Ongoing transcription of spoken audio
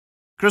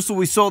Krystle,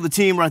 we saw the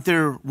team right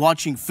there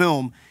watching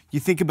film. You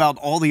think about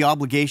all the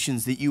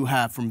obligations that you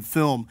have from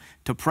film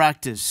to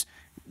practice,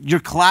 your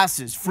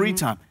classes, free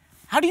time.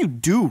 How do you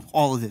do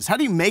all of this? How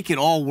do you make it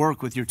all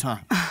work with your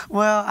time?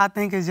 Well, I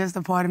think it's just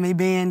a part of me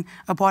being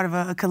a part of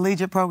a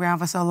collegiate program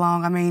for so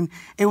long. I mean,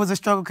 it was a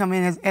struggle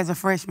coming in as a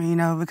freshman, you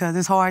know, because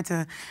it's hard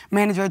to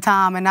manage your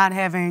time and not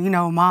having, you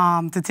know,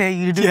 mom to tell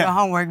you to do your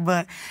homework.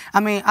 But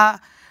I mean,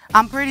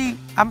 I'm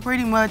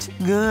pretty much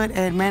good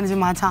at managing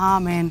my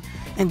time and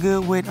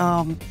good with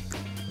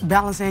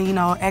balancing, you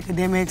know,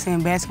 academics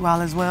and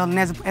basketball as well. And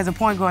as a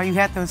point guard, you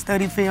have to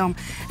study film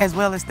as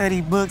well as study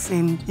books,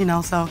 and you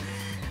know, so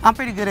I'm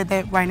pretty good at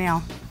that right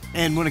now.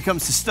 And when it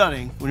comes to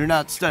studying, when you're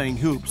not studying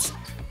hoops,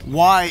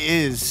 why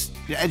is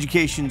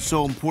education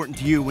so important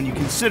to you when you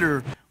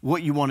consider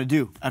what you want to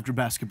do after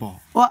basketball?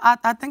 Well,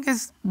 I think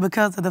it's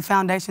because of the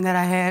foundation that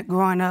I had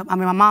growing up. I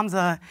mean, my mom's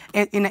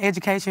in the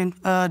education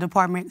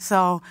department,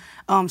 so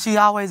she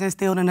always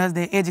instilled in us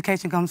that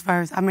education comes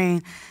first. I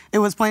mean, it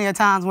was plenty of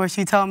times where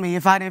she told me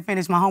if I didn't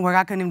finish my homework,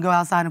 I couldn't even go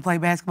outside and play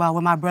basketball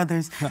with my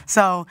brothers.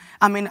 So,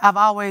 I mean, I've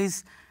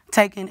always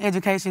taken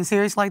education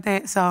serious like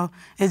that, so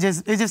it's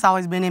just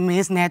always been in me.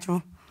 It's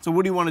natural. So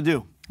what do you want to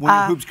do when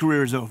your hoops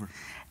career is over?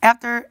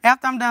 After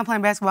I'm done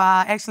playing basketball,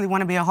 I actually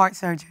want to be a heart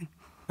surgeon.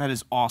 That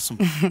is awesome.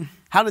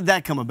 How did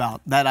that come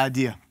about, that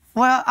idea?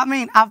 Well, I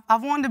mean,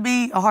 I've wanted to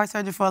be a heart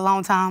surgeon for a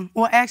long time.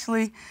 Well,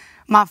 actually,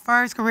 my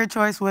first career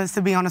choice was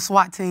to be on a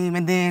SWAT team,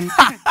 and then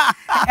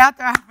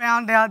after I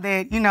found out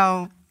that, you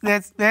know,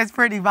 that's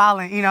pretty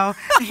violent, you know,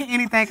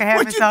 anything can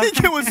happen. What do you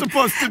think it was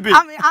supposed to be?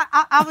 I mean,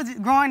 I was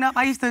growing up,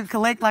 I used to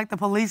collect like the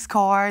police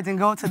cards and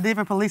go to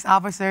different police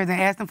officers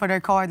and ask them for their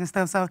cards and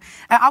stuff. So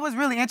I was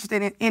really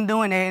interested in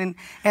doing that. And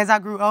as I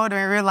grew older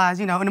and realized,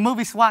 you know, when the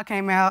movie SWAT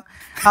came out,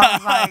 I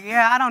was like,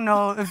 yeah, I don't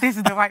know if this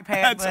is the right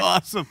path. That's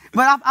awesome.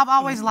 But I've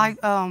always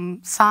liked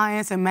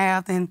science and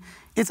math, and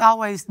it's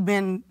always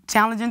been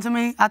challenging to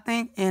me, I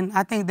think. And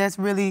I think that's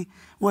really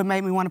what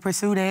made me want to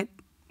pursue that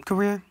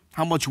career.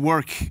 How much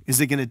work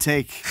is it going to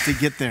take to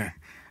get there?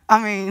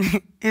 I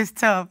mean, it's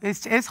tough.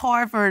 It's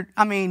hard for,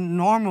 I mean,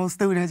 normal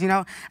students, you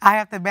know. I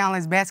have to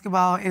balance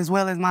basketball as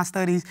well as my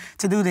studies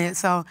to do that.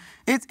 So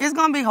it's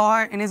going to be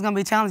hard and it's going to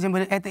be challenging,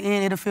 but at the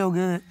end, it'll feel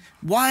good.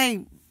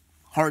 Why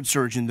heart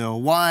surgeon, though?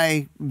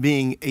 Why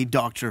being a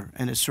doctor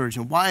and a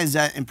surgeon? Why is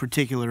that in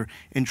particular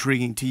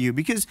intriguing to you?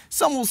 Because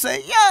some will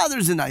say, yeah,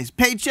 there's a nice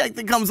paycheck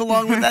that comes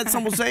along with that.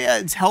 Some will say, yeah,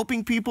 it's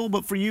helping people.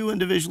 But for you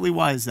individually,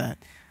 why is that?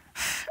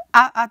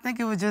 I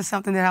think it was just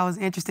something that I was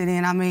interested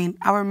in. I mean,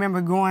 I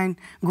remember growing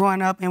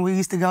up, and we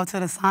used to go to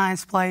the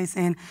science place,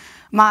 and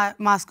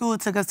my school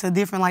took us to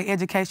different like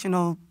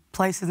educational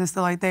places and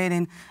stuff like that.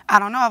 And I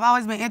don't know, I've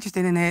always been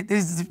interested in that.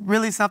 This is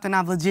really something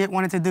I've legit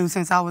wanted to do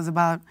since I was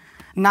about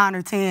 9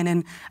 or 10,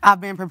 and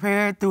I've been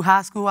prepared through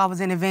high school. I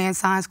was in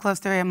advanced science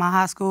cluster at my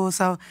high school,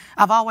 so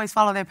I've always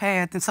followed that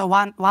path, and so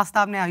why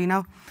stop now, you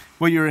know?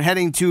 Well, you're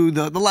heading to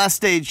the last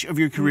stage of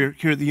your career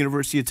here at the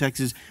University of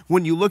Texas.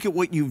 When you look at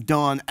what you've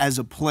done as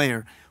a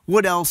player,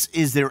 what else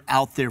is there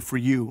out there for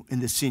you in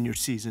this senior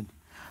season?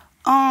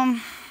 Right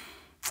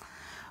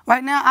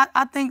now,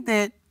 I think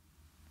that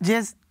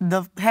just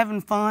the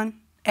having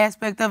fun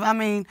aspect of it. I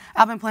mean,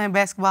 I've been playing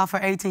basketball for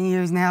 18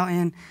 years now,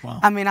 and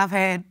I mean, I've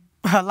had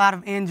a lot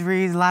of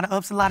injuries, a lot of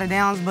ups, a lot of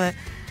downs, but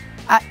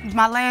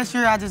my last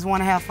year, I just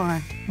want to have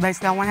fun.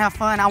 Basically, I want to have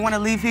fun. I want to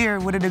leave here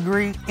with a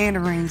degree and a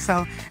ring,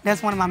 so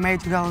that's one of my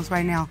major goals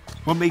right now.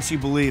 What makes you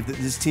believe that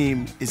this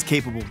team is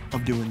capable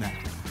of doing that?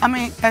 I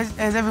mean, as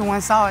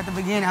everyone saw at the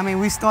beginning, I mean,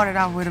 we started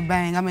out with a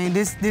bang. I mean,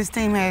 this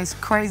team has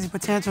crazy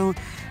potential.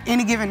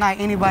 Any given night,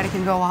 anybody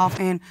can go off,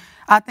 and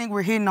I think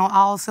we're hitting on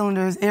all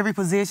cylinders, every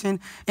position.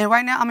 And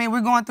right now, I mean,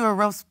 we're going through a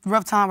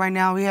rough time right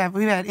now. We've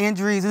had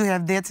injuries, we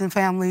have deaths in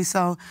families,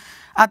 so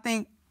I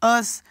think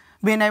us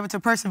being able to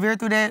persevere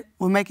through that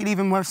will make it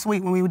even more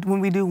sweet when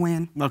we do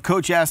win. Now,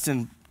 Coach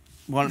Aston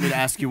wanted me to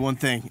ask you one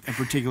thing in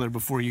particular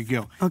before you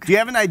go. Okay. Do you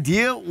have an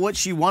idea what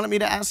she wanted me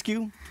to ask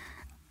you?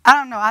 I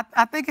don't know.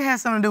 I think it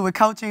has something to do with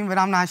coaching, but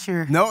I'm not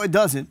sure. No, it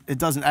doesn't. It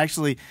doesn't.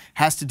 Actually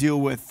has to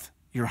deal with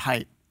your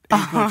height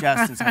and Coach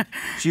Aston's height.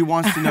 She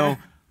wants to know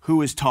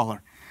who is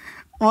taller.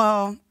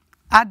 Well,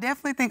 I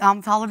definitely think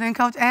I'm taller than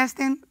Coach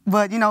Aston,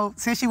 but, you know,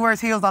 since she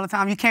wears heels all the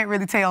time, you can't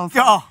really tell.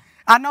 So. Oh.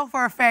 I know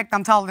for a fact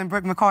I'm taller than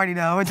Brooke McCarty,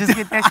 though. We'll just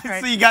get that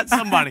straight. So you got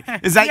somebody.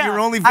 Is that your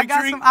only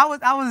victory? I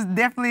was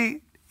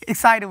definitely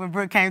excited when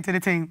Brooke came to the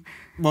team.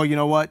 Well, you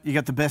know what? You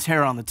got the best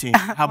hair on the team.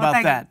 How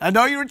about that? I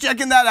know you were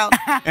checking that out.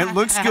 It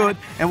looks good.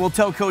 And we'll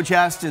tell Coach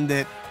Aston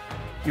that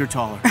you're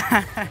taller.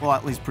 Well,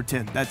 at least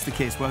pretend that's the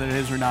case, whether it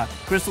is or not.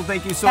 Krystle,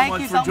 thank you so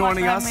much for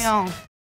joining us.